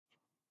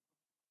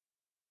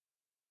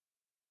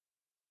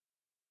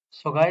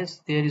So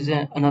guys, there is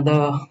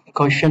another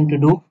question to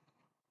do.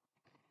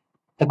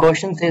 The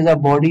question says a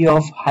body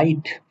of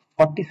height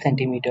 40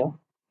 centimeter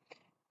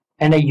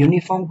and a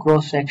uniform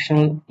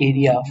cross-sectional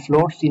area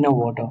floats in a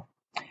water.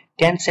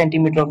 10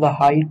 centimeter of the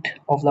height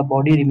of the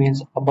body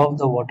remains above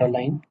the water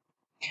line.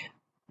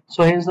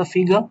 So here's the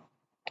figure.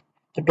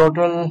 The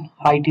total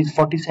height is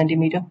 40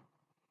 centimeter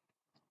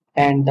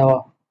and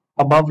the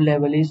above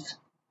level is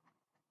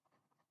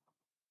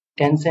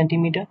 10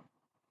 centimeter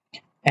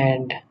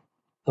and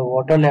the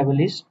water level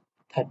is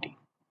 30.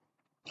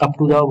 Up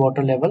to the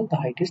water level, the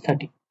height is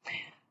 30.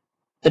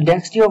 The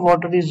density of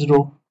water is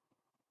rho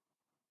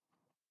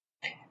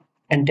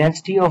and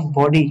density of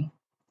body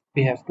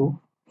we have to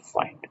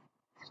find.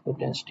 So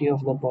density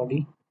of the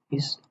body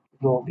is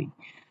rho v.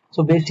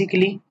 So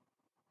basically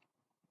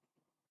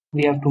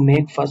we have to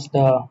make first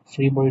the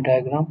free body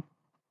diagram.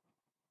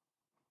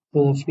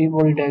 So the free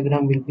body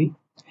diagram will be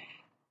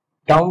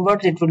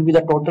downwards, it will be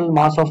the total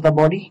mass of the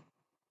body.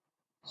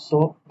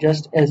 So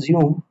just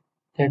assume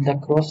that the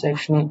cross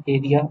sectional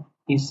area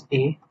is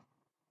A.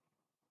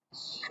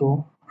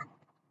 So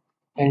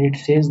and it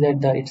says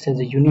that it says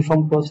a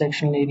uniform cross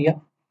sectional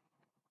area.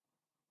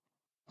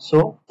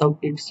 So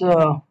it's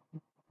a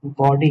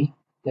body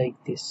like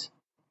this.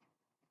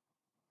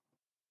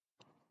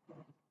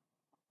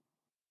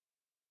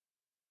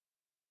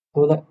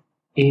 So the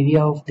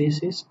area of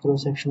this is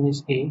cross section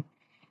is A.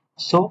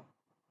 So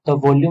the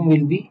volume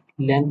will be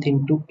length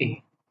into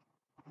A.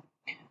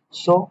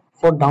 So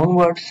for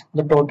downwards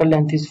the total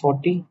length is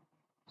 40.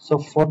 So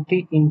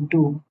 40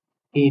 into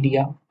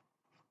area.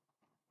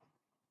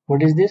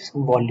 What is this?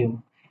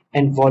 Volume.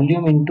 And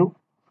volume into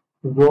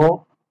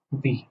rho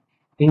V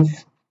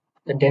means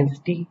the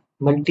density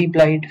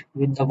multiplied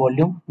with the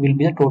volume will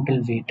be the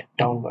total weight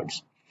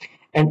downwards.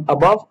 And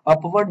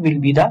upward will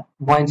be the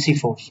buoyancy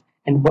force.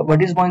 And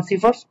what is buoyancy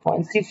force?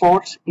 Buoyancy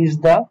force is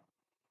the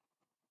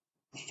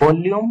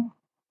volume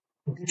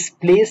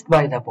displaced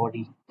by the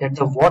body, that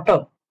the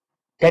water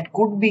that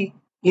could be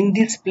in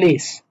this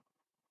place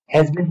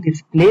has been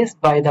displaced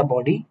by the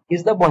body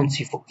is the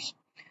buoyancy force.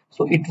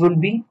 So it will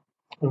be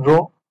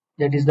rho,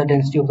 that is the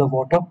density of the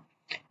water,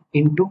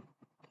 into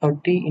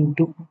 30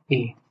 into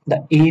A,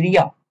 the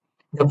area,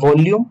 the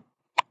volume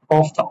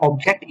of the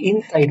object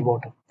inside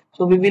water.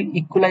 So we will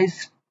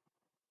equalize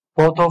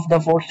both of the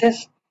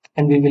forces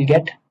and we will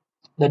get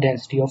the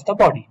density of the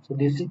body. So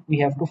this is we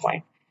have to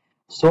find.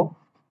 So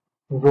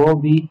rho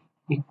b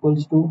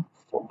equals to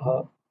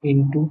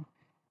into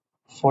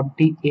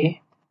 40a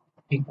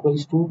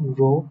equals to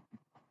rho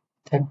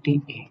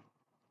 30a.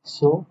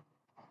 So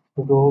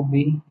rho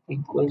b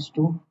equals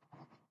to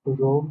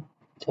rho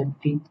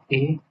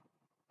 30a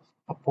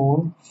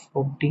upon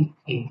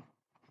 40a.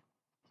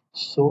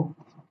 So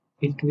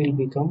it will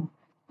become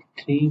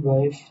 3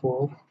 by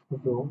 4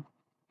 rho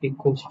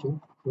equals to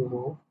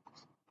rho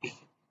a.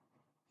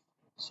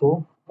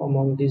 So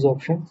among these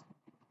options,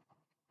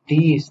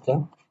 D is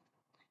the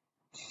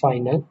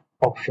final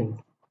option.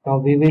 Now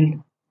we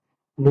will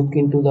look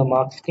into the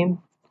mark scheme,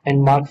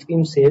 and mark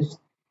scheme says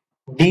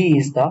D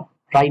is the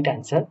right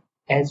answer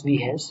as we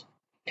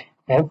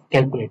have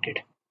calculated.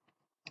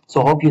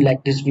 So hope you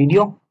like this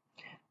video.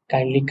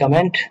 Kindly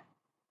comment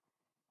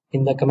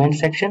in the comment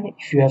section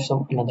if you have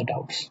some another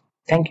doubts.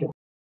 Thank you.